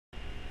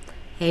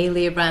Hey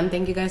Libra, and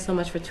thank you guys so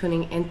much for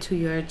tuning into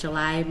your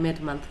July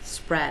mid-month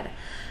spread.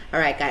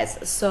 Alright guys,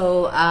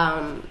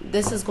 so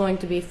this is going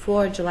to be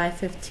for July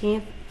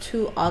 15th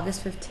to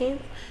August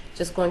 15th.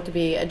 Just going to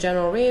be a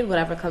general read.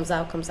 Whatever comes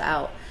out, comes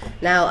out.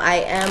 Now,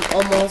 I am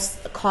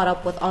almost caught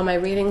up with all my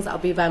readings. I'll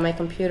be by my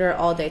computer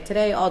all day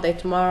today, all day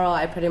tomorrow.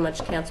 I pretty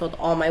much canceled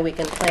all my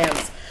weekend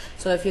plans.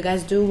 So if you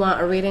guys do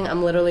want a reading,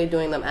 I'm literally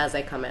doing them as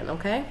they come in,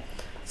 okay?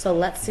 So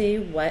let's see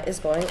what is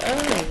going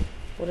on.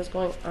 What is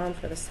going on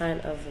for the sign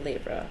of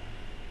Libra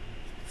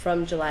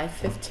from July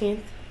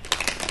 15th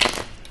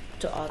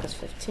to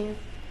August 15th,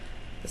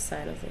 the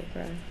sign of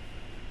Libra.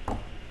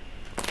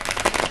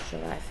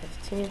 July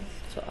 15th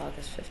to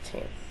August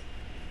 15th.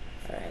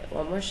 Alright,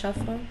 one more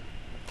shuffle.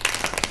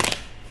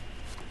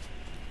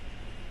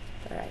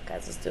 Alright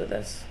guys, let's do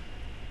this.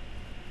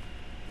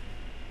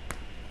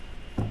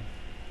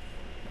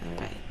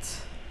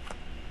 Alright.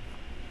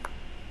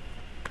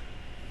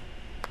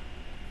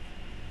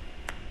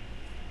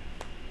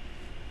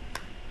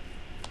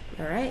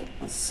 Alright,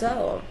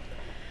 so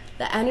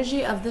the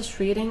energy of this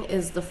reading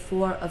is the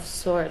Four of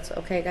Swords,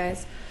 okay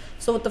guys?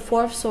 So with the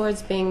Four of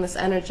Swords being this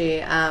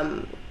energy,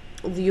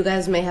 you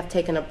guys may have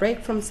taken a break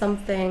from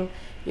something.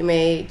 You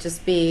may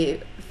just be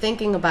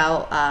thinking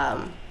about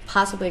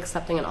possibly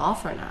accepting an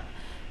offer or not.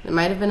 There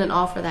might have been an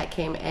offer that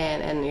came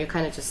in and you're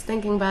kind of just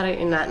thinking about it.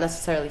 You're not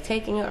necessarily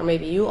taking it, or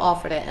maybe you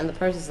offered it and the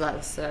person's not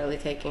necessarily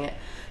taking it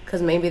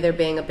because maybe they're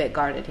being a bit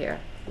guarded here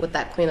with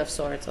that Queen of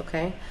Swords,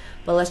 okay?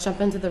 But let's jump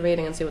into the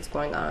reading and see what's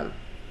going on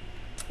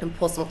and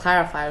pull some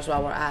clarifiers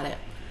while we're at it.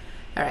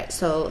 Alright,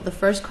 so the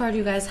first card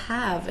you guys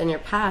have in your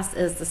past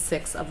is the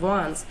Six of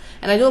Wands.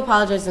 And I do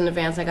apologize in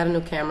advance. I got a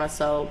new camera,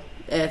 so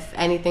if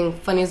anything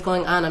funny is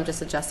going on, I'm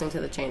just adjusting to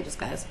the changes,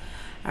 guys.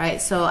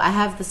 Alright, so I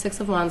have the Six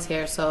of Wands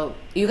here. So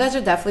you guys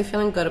are definitely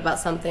feeling good about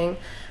something.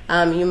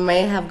 You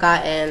may have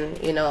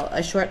gotten, you know,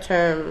 a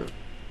short-term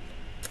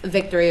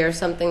victory or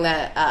something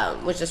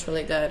that was just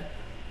really good.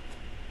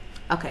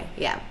 Okay,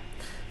 yeah.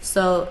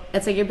 So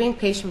it's like you're being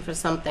patient for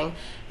something.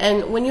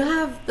 And when you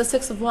have the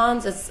Six of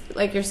Wands, it's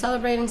like you're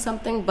celebrating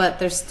something, but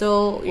there's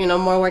still, you know,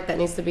 more work that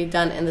needs to be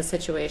done in the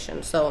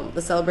situation. So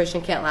the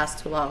celebration can't last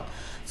too long.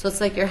 So it's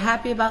like you're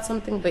happy about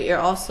something, but you're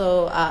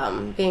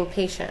also being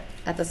patient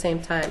at the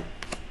same time.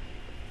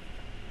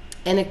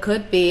 And it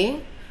could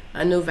be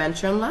a new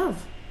venture in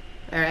love.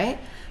 All right?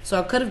 So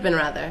it could have been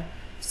rather.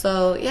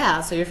 So yeah,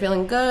 so you're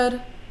feeling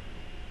good.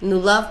 New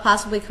love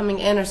possibly coming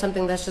in, or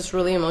something that's just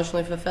really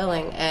emotionally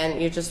fulfilling, and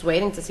you're just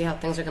waiting to see how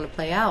things are going to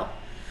play out.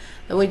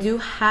 Then we do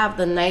have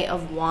the Knight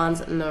of Wands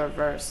in the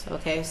reverse,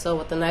 okay? So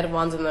with the Knight of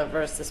Wands in the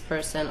reverse, this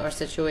person or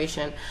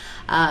situation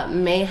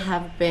may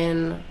have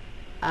been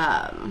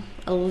a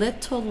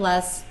little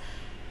less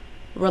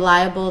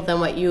reliable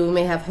than what you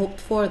may have hoped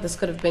for. This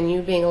could have been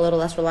you being a little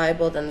less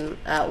reliable than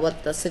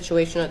what the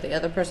situation or the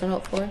other person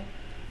hoped for,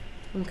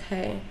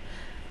 okay?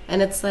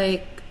 And it's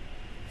like,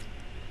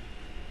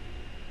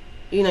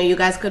 you know, you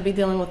guys could be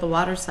dealing with a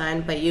water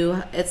sign, but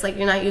it's like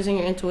you're not using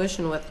your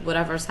intuition with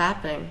whatever's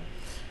happening.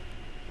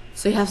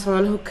 So you have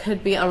someone who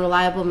could be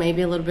unreliable,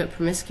 maybe a little bit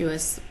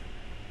promiscuous,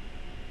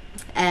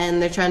 and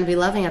they're trying to be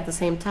loving at the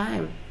same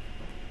time.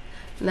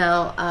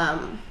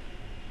 Now,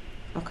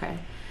 okay.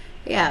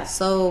 Yeah,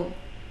 so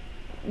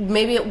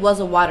maybe it was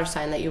a water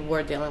sign that you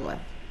were dealing with,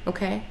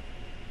 okay?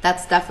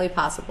 That's definitely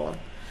possible.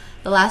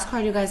 The last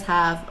card you guys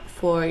have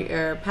for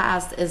your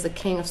past is the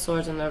King of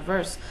Swords in the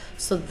reverse.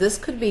 So this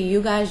could be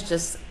you guys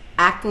just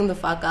acting the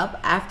fuck up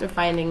after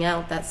finding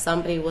out that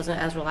somebody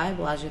wasn't as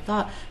reliable as you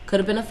thought.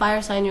 Could have been a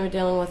fire sign you were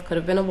dealing with, could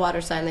have been a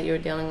water sign that you were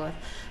dealing with.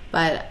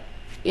 But,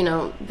 you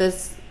know,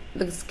 this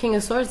King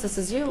of Swords, this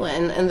is you.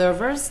 And in the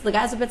reverse, the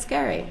guy's a bit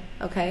scary,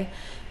 okay?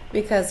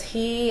 Because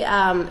he's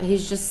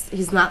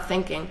not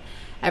thinking.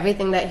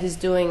 Everything that he's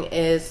doing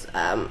is,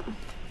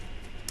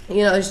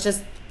 you know, it's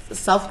just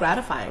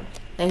self-gratifying.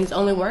 And he's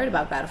only worried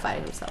about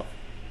gratifying himself.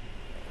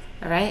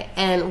 All right?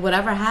 And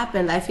whatever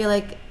happened, I feel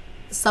like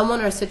someone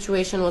or a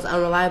situation was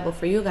unreliable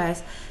for you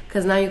guys,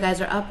 because now you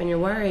guys are up and you're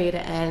worried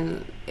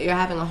and you're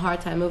having a hard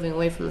time moving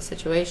away from the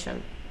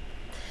situation.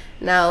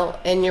 Now,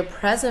 in your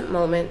present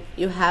moment,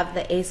 you have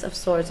the Ace of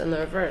Swords in the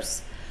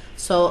reverse.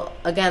 So,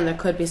 again, there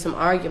could be some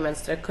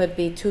arguments. There could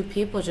be two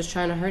people just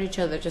trying to hurt each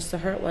other just to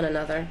hurt one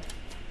another.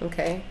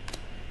 Okay?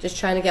 Just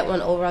trying to get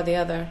one over the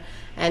other.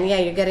 And, yeah,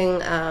 you're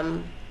getting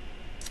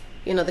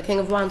you know, the King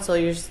of Wands, so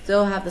you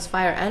still have this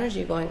fire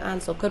energy going on,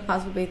 so could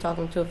possibly be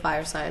talking to a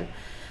fire sign.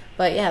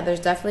 But yeah, there's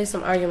definitely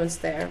some arguments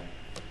there.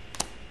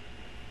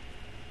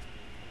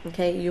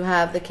 Okay, you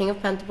have the King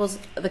of Pentacles,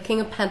 I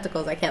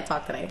can't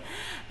talk today,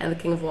 and the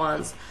King of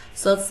Wands.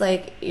 So it's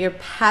like you're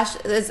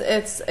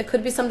it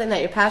could be something that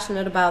you're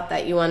passionate about,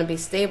 that you want to be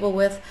stable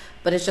with,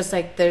 but it's just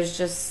like there's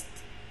just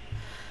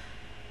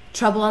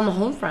trouble on the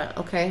home front,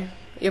 okay?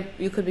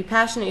 You could be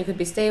passionate, you could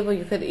be stable,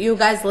 you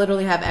guys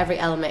literally have every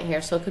element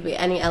here, so it could be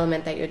any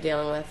element that you're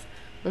dealing with,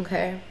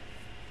 okay?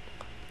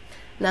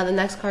 Now the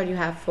next card you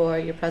have for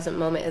your present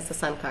moment is the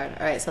Sun card.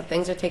 All right, so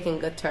things are taking a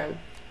good turn.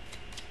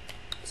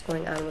 What's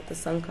going on with the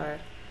Sun card?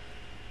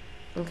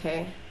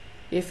 Okay.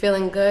 You're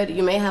feeling good.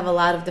 You may have a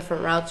lot of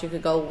different routes you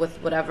could go with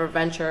whatever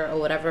venture or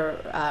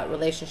whatever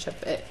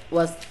relationship it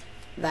was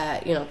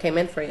that, you know, came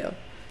in for you.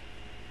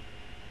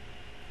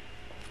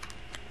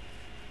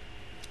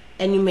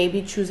 And you may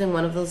be choosing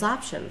one of those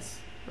options.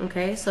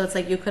 Okay, so it's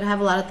like you could have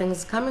a lot of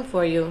things coming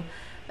for you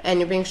and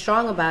you're being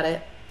strong about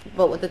it.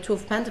 But with the Two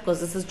of Pentacles,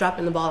 this is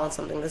dropping the ball on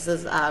something. This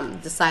is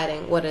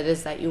deciding what it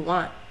is that you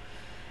want.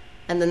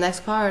 And the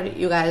next card,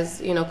 you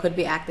guys, you know, could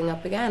be acting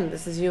up again.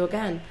 This is you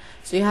again.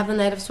 So you have the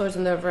Knight of Swords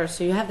in the reverse.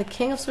 So you have the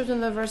King of Swords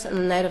in the reverse and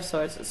the Knight of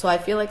Swords. So I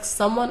feel like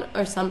someone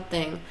or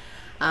something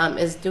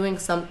is doing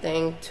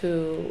something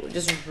to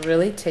just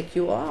really tick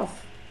you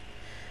off.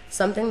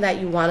 Something that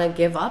you want to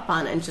give up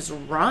on and just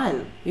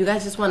run. You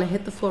guys just want to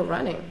hit the floor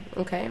running,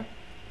 okay?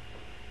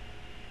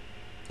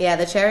 Yeah,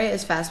 the Chariot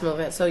is fast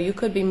movement. So you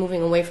could be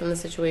moving away from the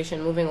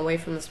situation, moving away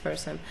from this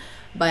person.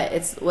 But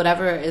it's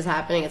whatever is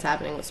happening, it's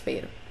happening with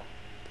speed.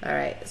 All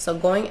right, so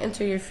going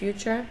into your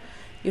future,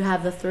 you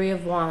have the Three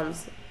of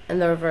Wands in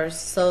the reverse.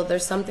 So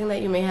there's something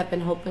that you may have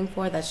been hoping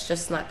for that's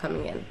just not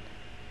coming in.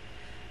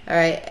 All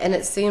right, and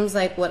it seems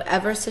like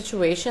whatever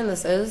situation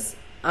this is,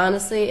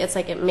 honestly, it's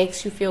like it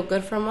makes you feel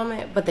good for a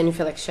moment, but then you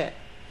feel like shit.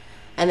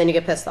 And then you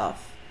get pissed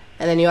off.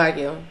 And then you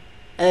argue. And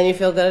then you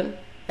feel good. And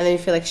then you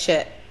feel like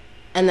shit.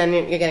 And then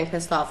you're getting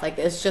pissed off. Like,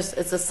 it's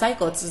a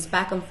cycle. It's this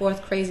back and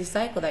forth crazy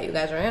cycle that you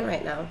guys are in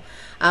right now.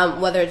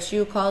 Whether it's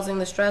you causing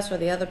the stress or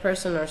the other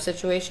person or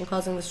situation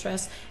causing the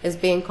stress is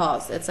being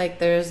caused. It's like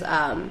there's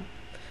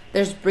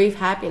brief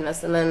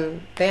happiness and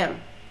then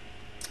bam.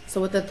 So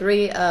with the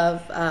Three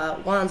of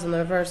Wands in the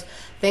reverse,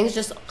 things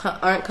just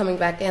aren't coming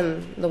back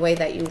in the way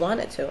that you want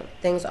it to.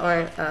 Things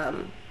aren't,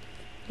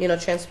 you know,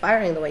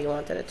 transpiring the way you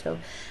wanted it to.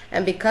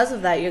 And because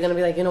of that, you're going to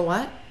be like, you know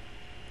what?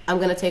 I'm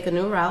going to take a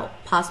new route,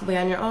 possibly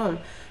on your own.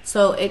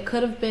 So it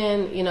could have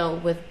been, you know,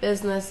 with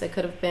business. It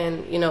could have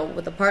been, you know,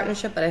 with a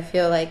partnership. But I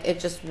feel like it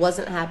just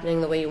wasn't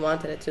happening the way you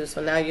wanted it to.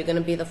 So now you're going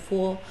to be the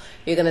fool.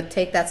 You're going to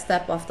take that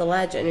step off the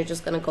ledge and you're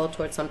just going to go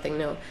towards something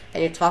new.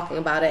 And you're talking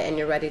about it and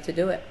you're ready to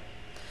do it.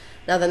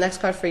 Now the next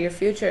card for your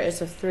future is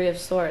the Three of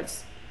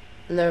Swords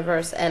in the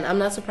reverse. And I'm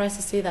not surprised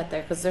to see that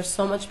there because there's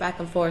so much back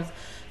and forth.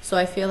 So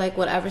I feel like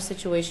whatever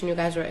situation you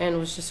guys were in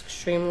was just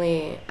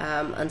extremely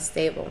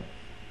unstable.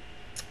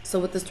 So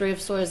with this Three of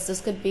Swords,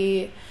 this could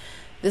be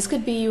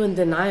you in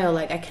denial.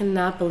 Like, I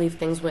cannot believe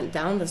things went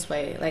down this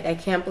way. Like, I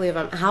can't believe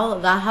how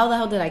the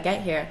hell did I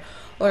get here?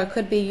 Or it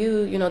could be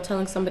you, you know,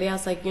 telling somebody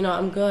else, like, you know,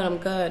 I'm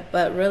good.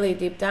 But really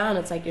deep down,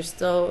 it's like you're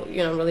still, you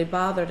know, really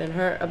bothered and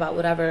hurt about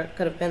whatever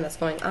could have been that's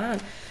going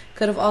on.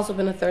 Could have also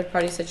been a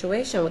third-party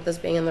situation with this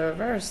being in the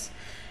reverse.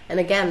 And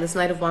again, this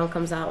Knight of Wands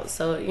comes out.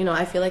 So, you know,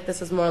 I feel like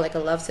this is more like a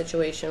love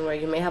situation where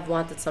you may have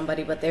wanted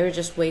somebody, but they were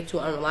just way too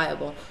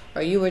unreliable.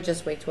 Or you were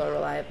just way too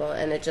unreliable.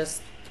 And it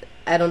just,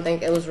 I don't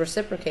think it was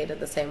reciprocated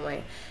the same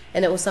way.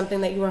 And it was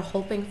something that you were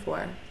hoping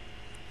for.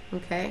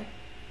 Okay?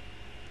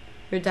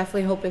 You're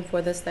definitely hoping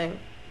for this thing.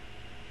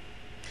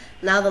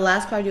 Now, the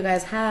last card you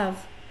guys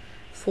have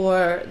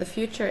for the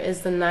future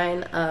is the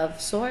Nine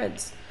of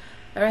Swords.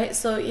 All right,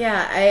 so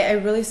yeah, I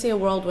really see a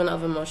whirlwind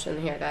of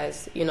emotion here,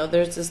 guys. You know,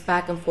 there's this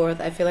back and forth.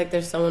 I feel like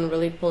there's someone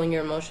really pulling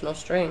your emotional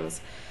strings.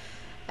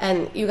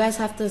 And you guys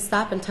have to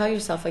stop and tell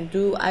yourself, like,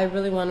 do I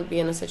really want to be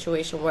in a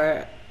situation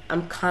where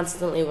I'm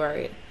constantly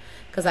worried?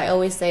 Because I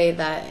always say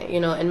that,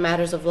 you know, in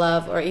matters of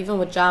love or even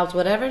with jobs,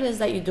 whatever it is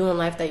that you do in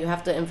life that you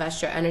have to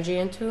invest your energy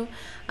into,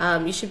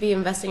 you should be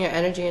investing your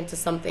energy into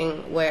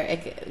something where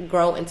it can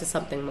grow into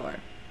something more.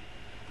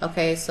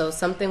 Okay, so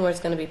something where it's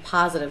going to be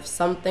positive,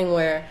 something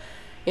where,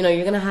 you know,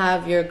 you're going to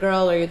have your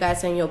girl or your guy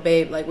saying, yo,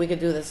 babe, like, we could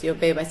do this. Yo,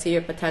 babe, I see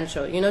your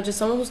potential. You know, just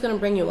someone who's going to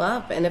bring you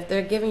up. And if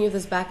they're giving you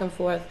this back and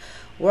forth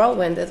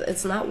whirlwind,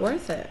 it's not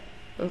worth it.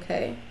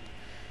 Okay?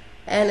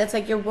 And it's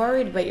like you're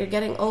worried, but you're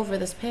getting over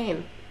this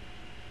pain.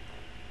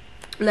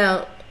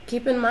 Now,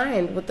 keep in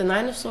mind, with the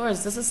Nine of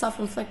Swords, this is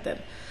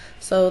self-inflicted.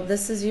 So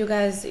this is you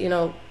guys, you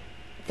know,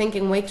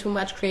 thinking way too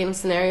much, creating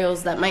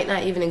scenarios that might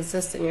not even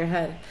exist in your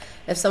head.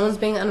 If someone's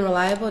being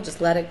unreliable,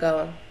 just let it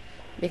go.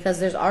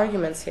 Because there's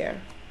arguments here.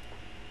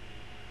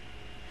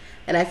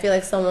 And I feel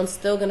like someone's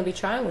still going to be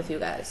trying with you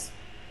guys.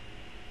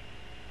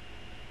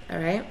 All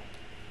right?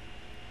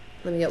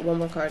 Let me get one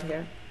more card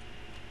here.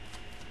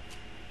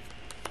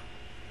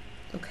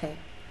 Okay.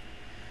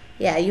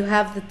 Yeah, you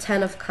have the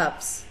Ten of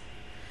Cups.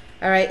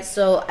 All right,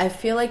 so I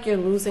feel like you're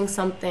losing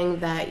something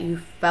that you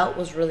felt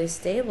was really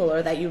stable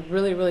or that you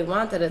really, really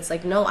wanted. It's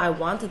like, no, I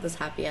wanted this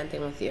happy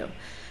ending with you.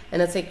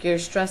 And it's like you're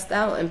stressed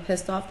out and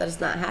pissed off that it's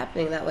not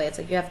happening that way. It's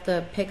like you have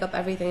to pick up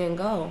everything and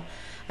go.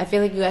 I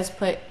feel like you guys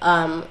put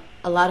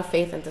a lot of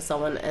faith into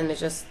someone and it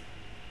just,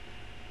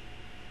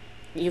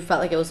 you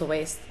felt like it was a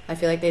waste. I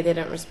feel like they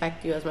didn't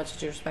respect you as much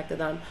as you respected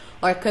them.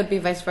 Or it could be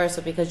vice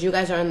versa because you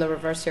guys are in the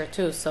reverse here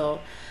too. So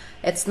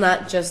it's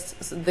not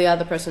just the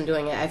other person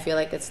doing it. I feel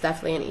like it's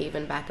definitely an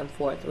even back and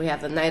forth. We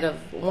have the Knight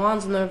of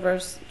Wands in the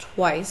reverse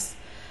twice.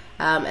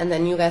 And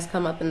then you guys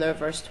come up in the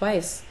reverse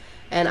twice.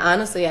 And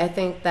honestly, I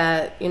think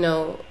that, you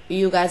know,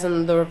 you guys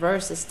in the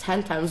reverse is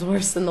 10 times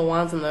worse than the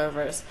Wands in the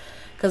reverse.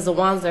 Because the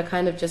Wands, they're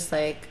kind of just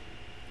like,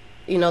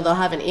 you know, they'll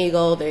have an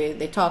ego,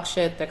 they talk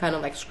shit, they're kind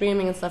of like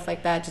screaming and stuff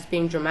like that, just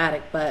being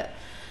dramatic. But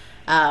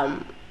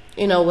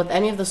you know, with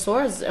any of the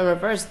swords in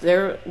reverse,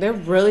 they're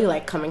really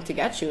like coming to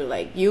get you.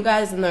 Like, you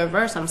guys in the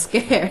reverse, I'm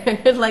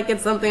scared. Like,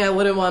 it's something I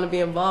wouldn't want to be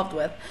involved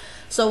with.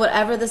 So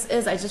whatever this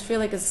is, I just feel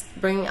like it's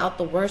bringing out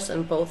the worst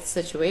in both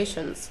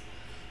situations.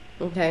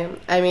 Okay,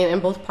 I mean, in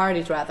both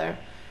parties rather.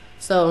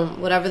 So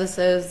whatever this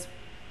is,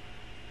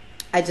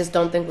 I just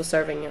don't think was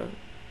serving you.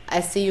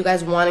 I see you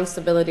guys wanting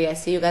stability. I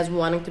see you guys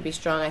wanting to be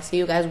strong. I see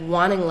you guys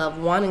wanting love,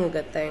 wanting a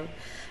good thing.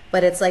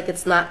 But it's like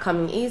it's not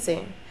coming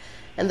easy.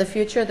 In the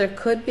future, there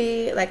could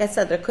be, like I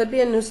said, there could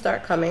be a new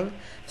start coming.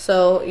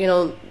 So, you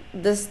know,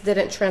 this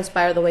didn't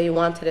transpire the way you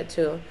wanted it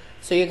to.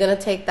 So you're going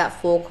to take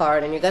that Fool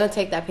card and you're going to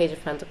take that Page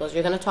of Pentacles.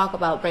 You're going to talk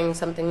about bringing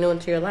something new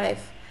into your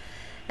life.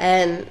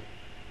 And,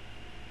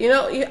 you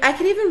know, I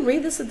could even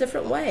read this a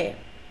different way.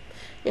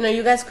 You know,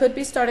 you guys could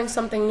be starting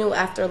something new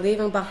after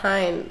leaving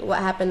behind what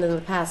happened in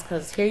the past.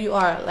 Because here you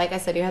are, like I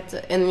said, you had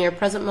to, in your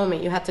present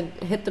moment, you had to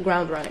hit the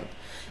ground running.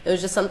 It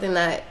was just something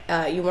that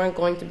you weren't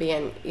going to be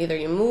in. Either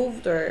you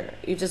moved or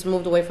you just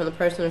moved away from the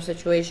person or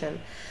situation.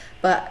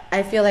 But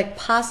I feel like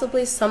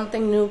possibly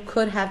something new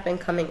could have been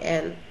coming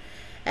in.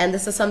 And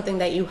this is something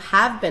that you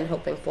have been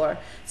hoping for.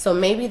 So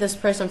maybe this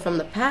person from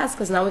the past,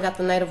 because now we got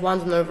the Knight of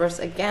Wands in the reverse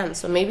again.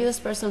 So maybe this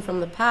person from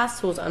the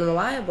past who was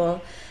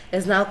unreliable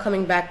is now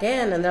coming back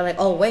in and they're like,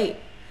 oh, wait,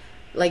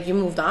 like you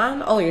moved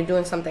on? Oh, you're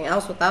doing something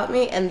else without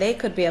me? And they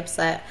could be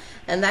upset.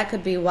 And that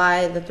could be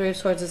why the Three of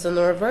Swords is in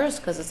the reverse,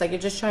 because it's like you're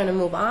just trying to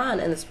move on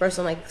and this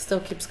person like still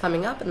keeps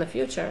coming up in the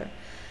future.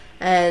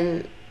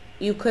 And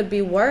you could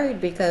be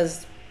worried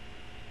because,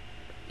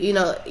 you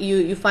know,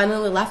 you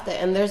finally left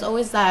it. And there's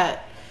always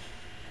that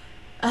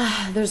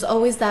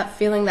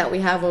feeling that we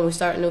have when we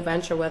start a new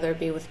venture, whether it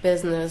be with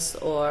business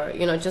or,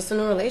 you know, just in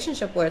a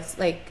relationship where it's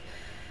like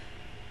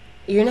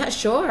you're not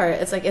sure.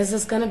 It's like, is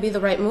this going to be the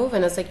right move?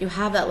 And it's like you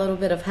have that little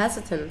bit of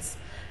hesitance.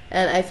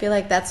 And I feel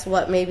like that's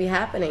what may be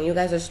happening. You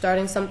guys are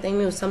starting something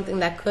new, something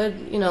that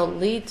could, you know,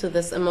 lead to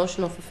this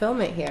emotional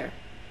fulfillment here.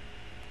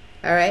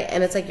 All right?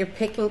 And it's like you're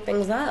picking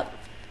things up.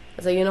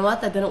 It's like, you know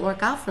what? That didn't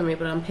work out for me,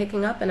 but I'm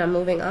picking up and I'm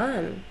moving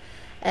on.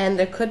 And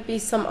there could be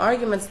some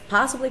arguments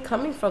possibly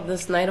coming from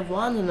this Knight of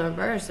Wands in the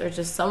reverse, or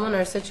just someone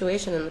or a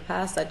situation in the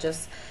past that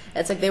just,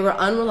 it's like they were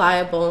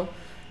unreliable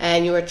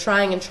and you were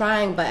trying and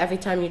trying, but every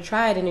time you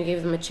tried and you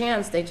gave them a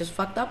chance, they just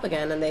fucked up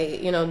again and they,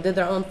 you know, did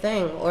their own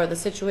thing, or the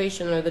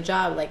situation or the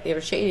job, like they were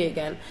shady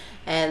again,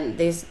 and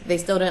they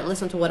still didn't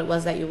listen to what it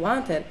was that you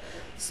wanted.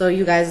 So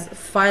you guys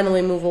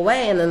finally move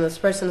away and then this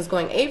person is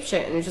going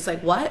apeshit and you're just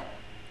like, what?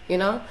 You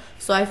know?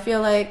 So I feel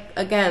like,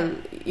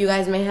 again, you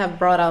guys may have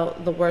brought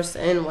out the worst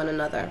in one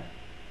another.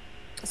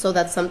 So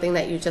that's something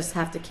that you just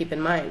have to keep in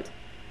mind.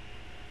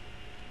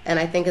 And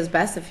I think it's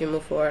best if you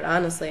move forward,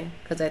 honestly,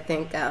 because I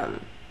think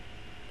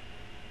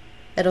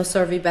it'll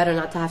serve you better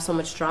not to have so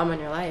much drama in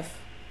your life.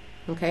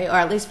 Okay? Or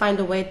at least find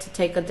a way to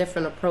take a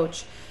different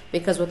approach.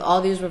 Because with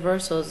all these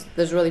reversals,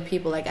 there's really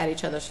people like at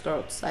each other's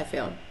throats, I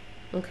feel.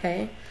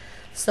 Okay?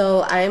 So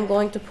I am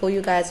going to pull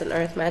you guys an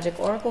Earth Magic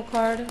Oracle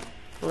card,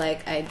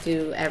 like I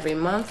do every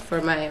month for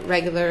my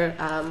regular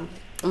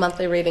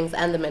monthly readings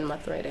and the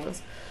mid-month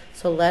readings.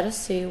 So let us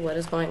see what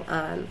is going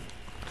on.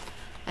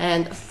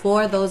 And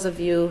for those of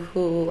you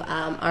who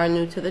are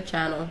new to the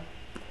channel,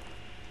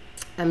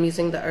 I'm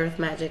using the Earth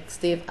Magic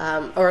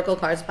Oracle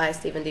cards by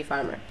Stephen D.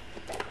 Farmer.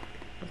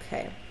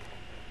 Okay.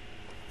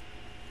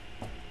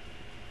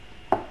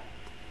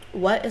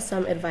 What is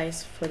some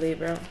advice for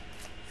Libra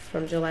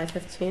from July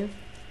 15th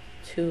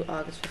to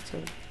August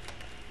 15th?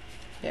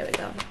 Here we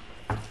go.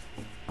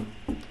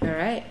 All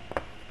right.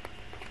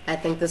 I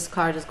think this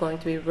card is going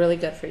to be really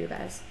good for you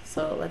guys.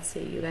 So let's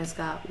see. You guys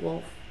got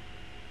Wolf.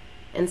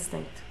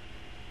 Instinct.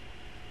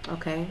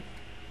 Okay.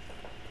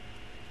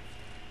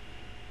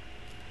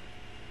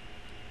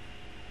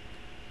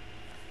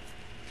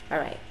 All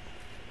right.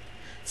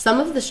 Some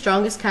of the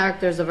strongest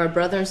characters of our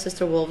brother and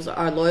sister wolves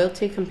are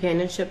loyalty,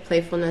 companionship,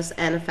 playfulness,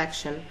 and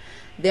affection.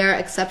 They are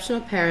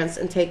exceptional parents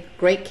and take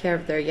great care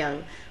of their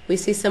young. We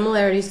see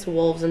similarities to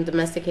wolves and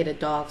domesticated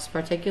dogs,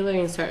 particularly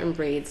in certain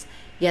breeds,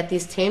 yet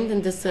these tamed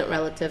and distant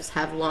relatives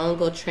have long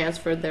ago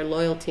transferred their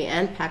loyalty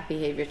and pack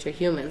behavior to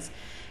humans.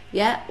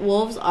 Yet,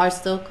 wolves are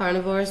still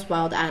carnivorous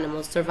wild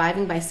animals,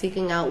 surviving by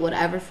seeking out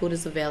whatever food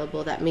is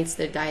available that meets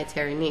their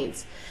dietary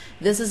needs.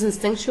 This is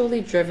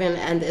instinctually driven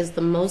and is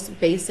the most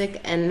basic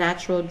and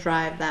natural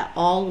drive that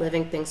all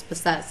living things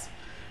possess.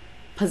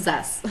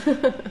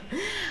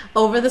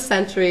 Over the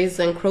centuries,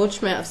 the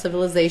encroachment of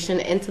civilization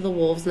into the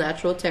wolves'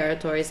 natural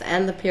territories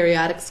and the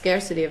periodic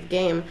scarcity of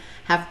game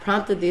have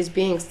prompted these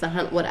beings to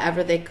hunt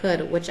whatever they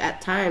could, which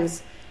at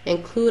times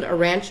include a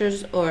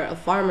rancher's or a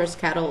farmer's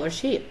cattle or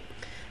sheep.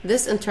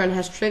 This in turn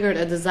has triggered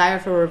a desire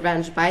for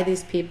revenge by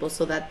these people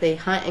so that they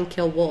hunt and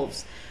kill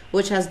wolves,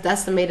 which has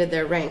decimated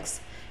their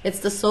ranks. It's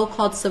the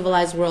so-called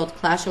civilized world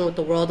clashing with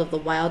the world of the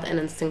wild and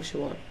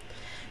instinctual.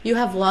 You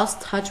have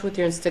lost touch with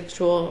your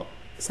instinctual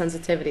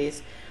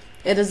sensitivities.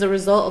 It is a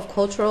result of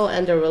cultural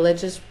and a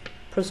religious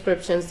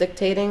prescriptions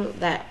dictating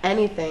that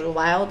anything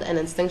wild and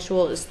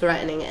instinctual is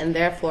threatening and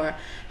therefore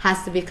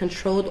has to be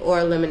controlled or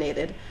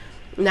eliminated.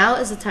 Now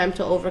is the time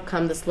to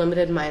overcome this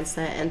limited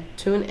mindset and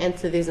tune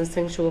into these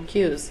instinctual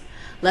cues.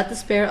 Let the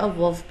spirit of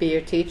wolf be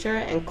your teacher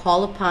and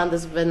call upon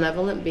this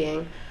benevolent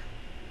being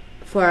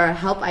for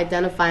help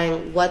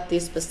identifying what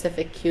these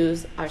specific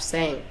cues are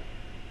saying.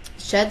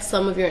 Shed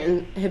some of your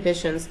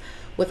inhibitions,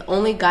 with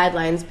only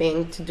guidelines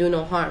being to do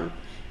no harm.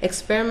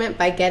 Experiment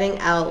by getting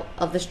out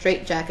of the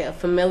straitjacket of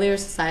familiar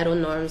societal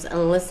norms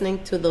and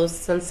listening to those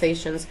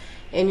sensations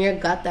in your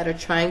gut that are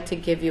trying to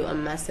give you a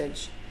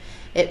message.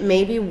 It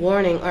may be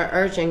warning or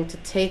urging to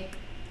take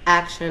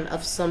action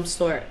of some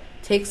sort.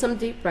 Take some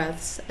deep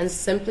breaths and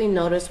simply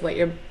notice what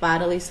your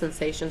bodily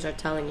sensations are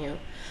telling you.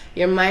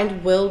 Your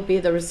mind will be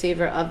the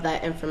receiver of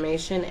that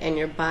information, and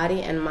your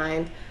body and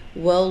mind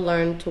will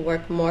learn to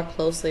work more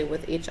closely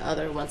with each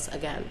other once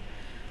again.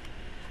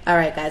 All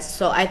right, guys,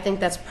 so I think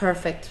that's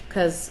perfect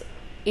because,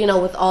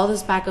 with all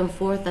this back and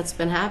forth that's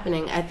been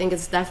happening, I think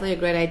it's definitely a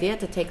great idea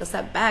to take a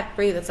step back,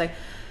 breathe. It's like,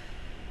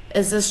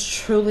 is this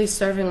truly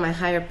serving my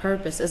higher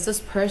purpose? Is this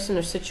person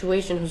or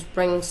situation who's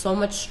bringing so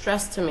much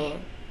stress to me,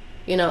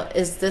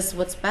 is this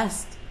what's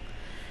best?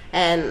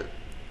 And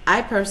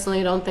I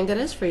personally don't think it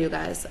is for you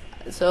guys.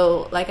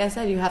 So, like I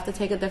said, you have to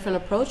take a different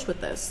approach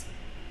with this.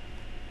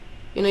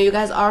 You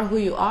guys are who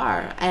you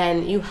are,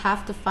 and you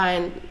have to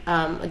find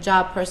a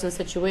job, person,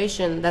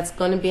 situation that's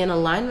going to be in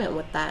alignment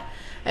with that.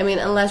 I mean,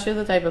 unless you're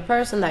the type of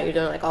person that you're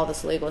doing like all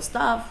this illegal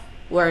stuff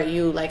where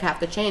you like have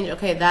to change.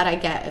 Okay, that I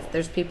get if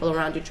there's people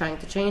around you trying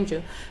to change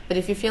you. But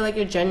if you feel like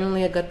you're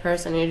genuinely a good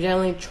person, you're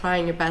genuinely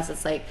trying your best,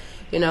 it's like,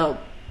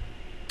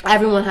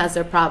 everyone has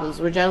their problems.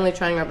 We're generally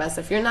trying our best.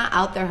 If you're not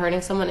out there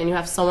hurting someone and you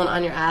have someone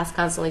on your ass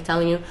constantly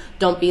telling you,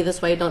 don't be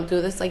this way, don't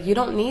do this, like, you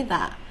don't need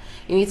that.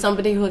 You need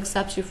somebody who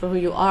accepts you for who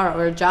you are,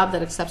 or a job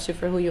that accepts you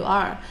for who you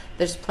are.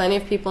 There's plenty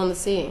of people in the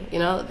sea,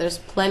 There's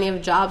plenty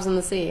of jobs in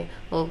the sea.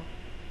 Well,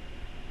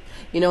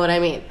 you know what I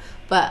mean.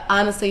 But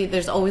honestly,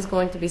 there's always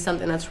going to be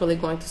something that's really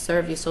going to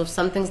serve you. So if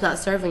something's not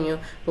serving you,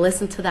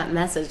 listen to that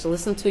message.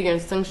 Listen to your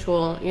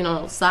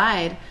instinctual,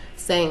 side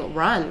saying,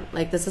 run.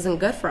 Like, this isn't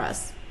good for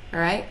us. All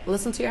right?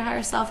 Listen to your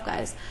higher self,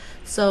 guys.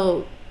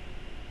 So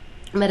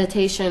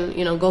meditation,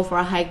 go for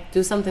a hike.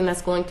 Do something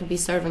that's going to be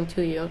serving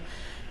to you.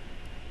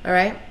 All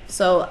right?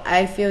 So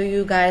I feel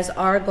you guys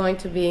are going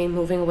to be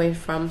moving away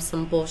from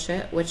some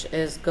bullshit, which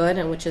is good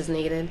and which is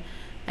needed.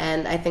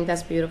 And I think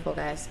that's beautiful,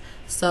 guys.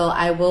 So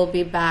I will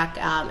be back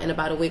in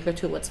about a week or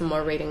two with some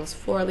more readings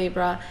for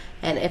Libra.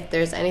 And if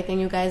there's anything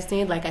you guys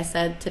need, like I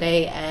said,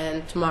 today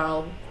and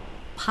tomorrow,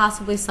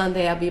 possibly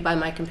Sunday, I'll be by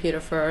my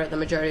computer for the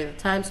majority of the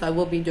time. So I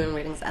will be doing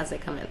readings as they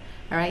come in.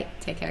 All right?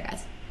 Take care,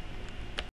 guys.